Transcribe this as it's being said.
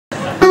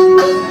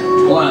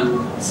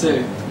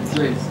2,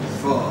 3,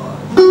 4.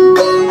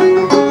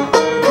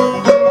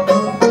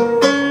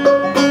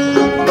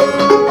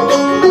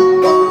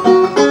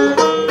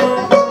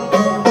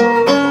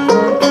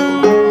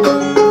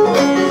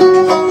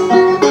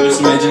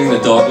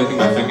 Dog licking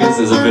my fingers.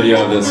 There's a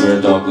video of this where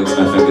a dog licks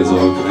my fingers all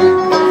opening.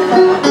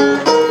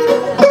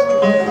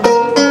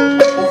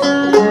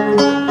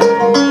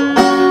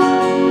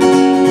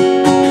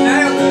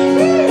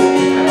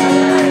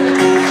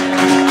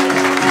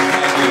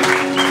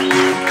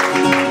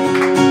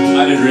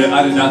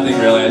 I did nothing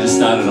really, I just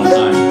started on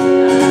time.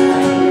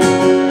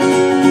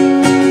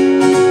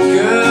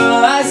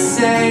 Girl, I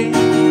say,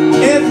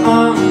 if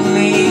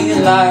only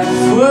life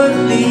would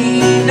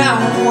lead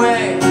our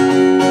way,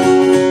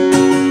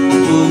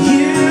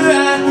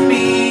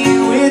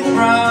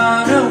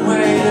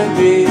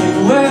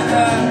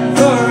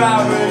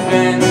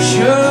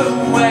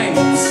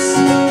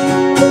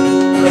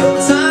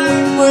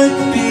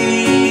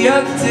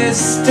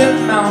 distant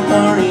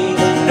memory,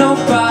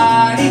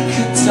 nobody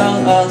could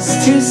tell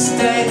us to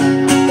stay.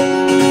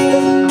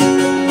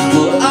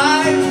 Well,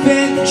 I've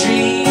been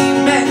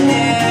dreaming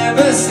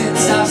ever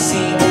since I've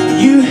seen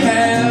you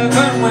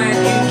heaven when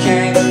you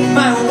came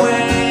my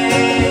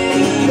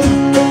way.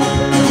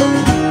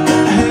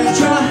 I heard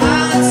your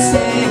heart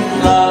sing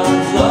love,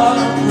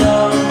 love,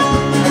 love.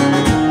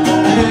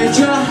 I heard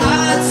your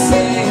heart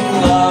sing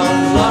love,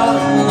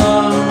 love,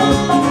 love.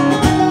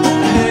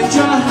 I heard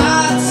your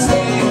heart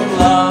sing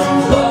love.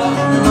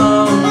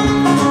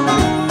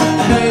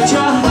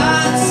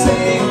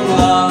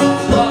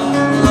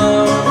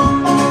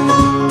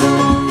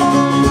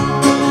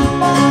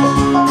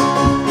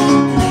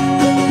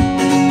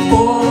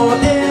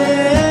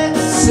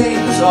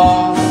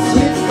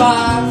 Awfully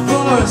far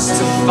for us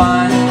to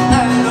find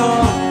at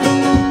all.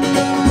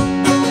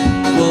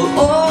 Well,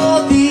 all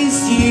these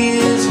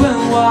years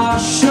will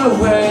wash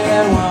away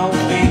and won't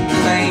be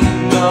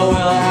clean, but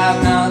we'll have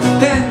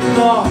nothing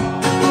more.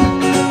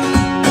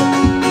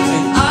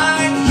 And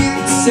I can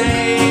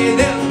say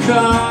there'll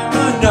come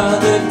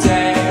another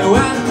day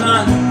when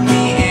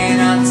money ain't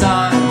our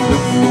time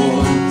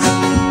before.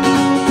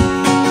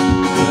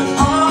 But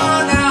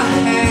on our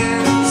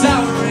hands,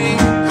 our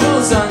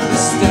wrinkles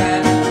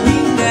understand.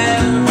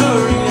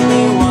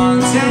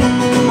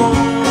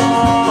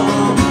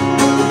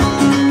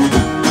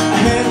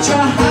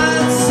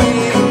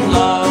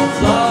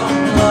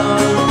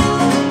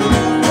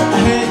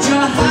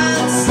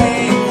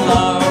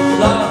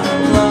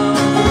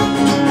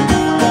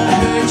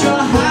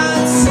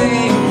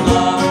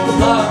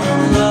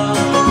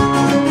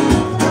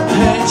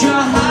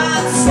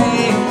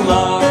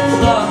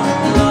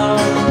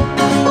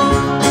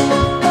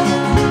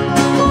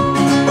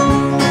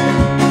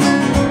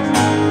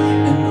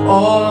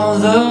 All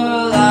the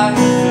life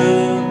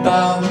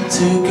about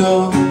to go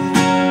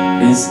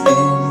is in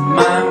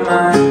my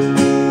mind,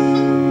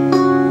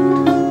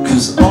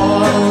 'cause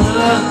all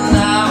the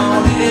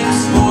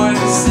loudest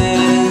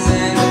voices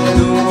in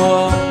the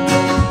world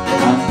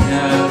are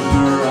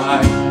never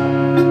right.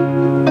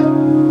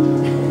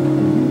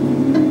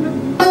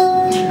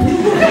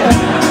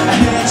 I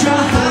heard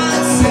your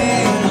heart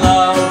sing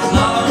love,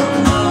 love,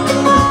 love.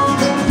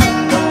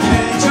 I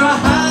heard your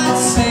heart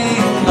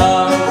sing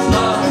love,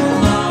 love.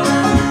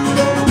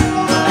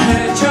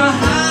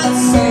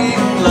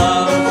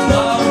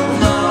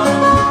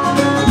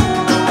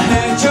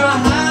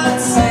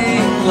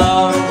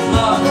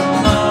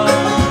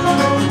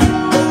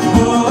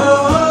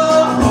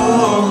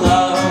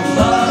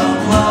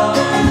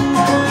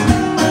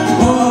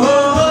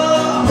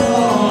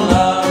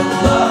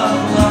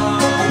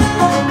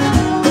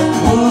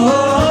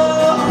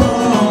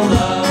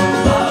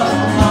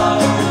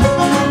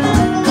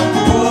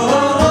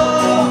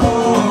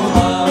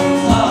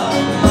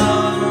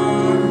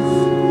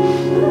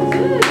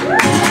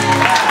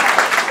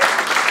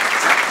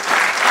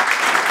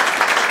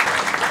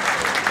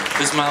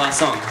 This is my last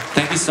song.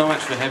 Thank you so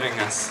much for having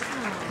us.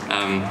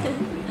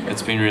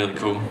 It's been really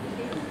cool.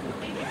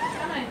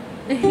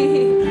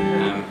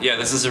 Yeah,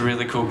 this is a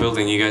really cool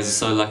building. You guys are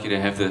so lucky to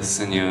have this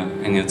in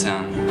your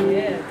town.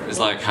 There's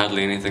like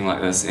hardly anything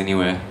like this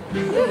anywhere.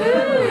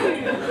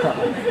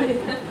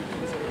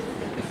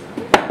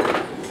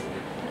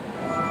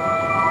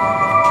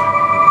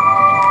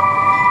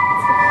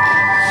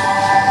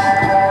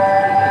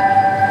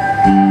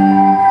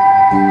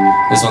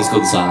 This one's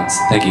called Silence.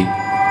 Thank you.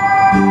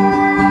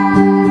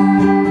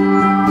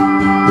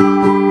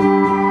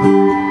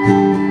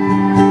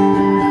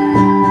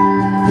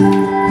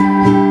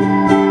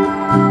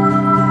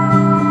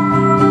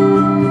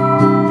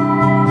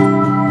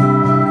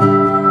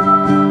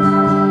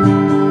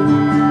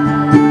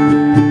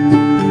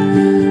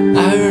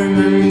 I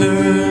remember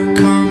a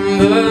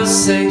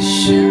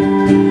conversation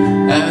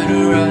at a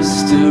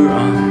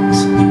restaurant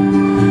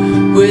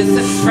with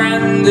a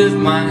friend of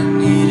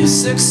mine. He had a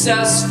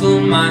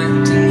successful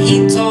mind, and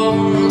he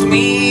told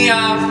me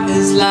of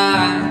his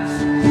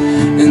life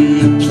and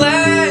the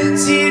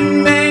plans he'd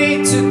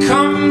made to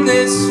come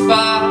this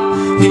far.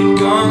 He'd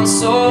gone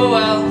so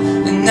well,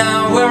 and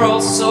now we're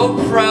all so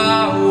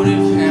proud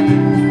of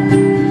him.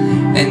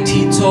 and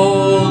he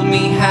told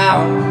me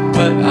how,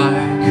 but I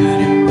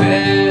couldn't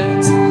bear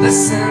to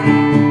listen.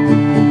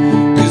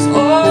 'Cause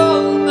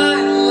all my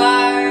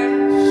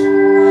life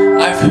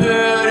I've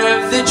heard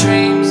of the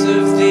dreams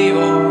of the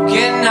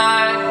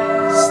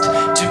organized,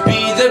 to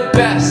be the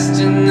best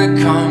in the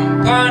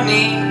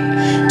company,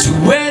 to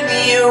win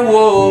the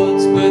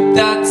awards, but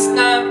that's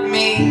not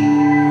me.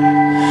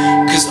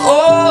 'Cause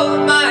all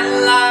my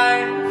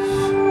life,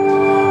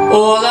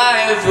 all I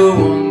ever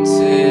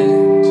wanted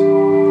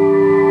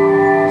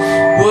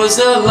was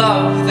a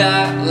love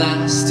that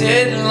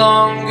lasted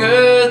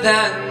longer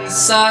than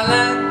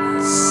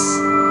silence.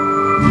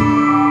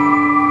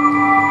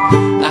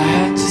 I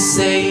had to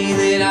say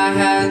that I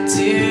had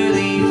to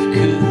leave,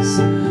 'cause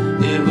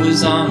it was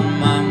on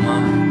my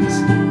mind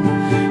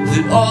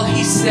that all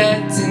he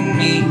said to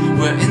me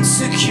were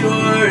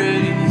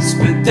insecurities,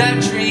 but that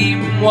dream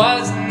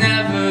was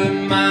never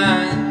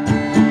mine.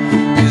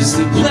 'Cause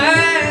the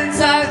plans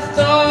I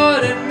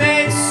thought had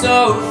made so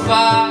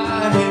far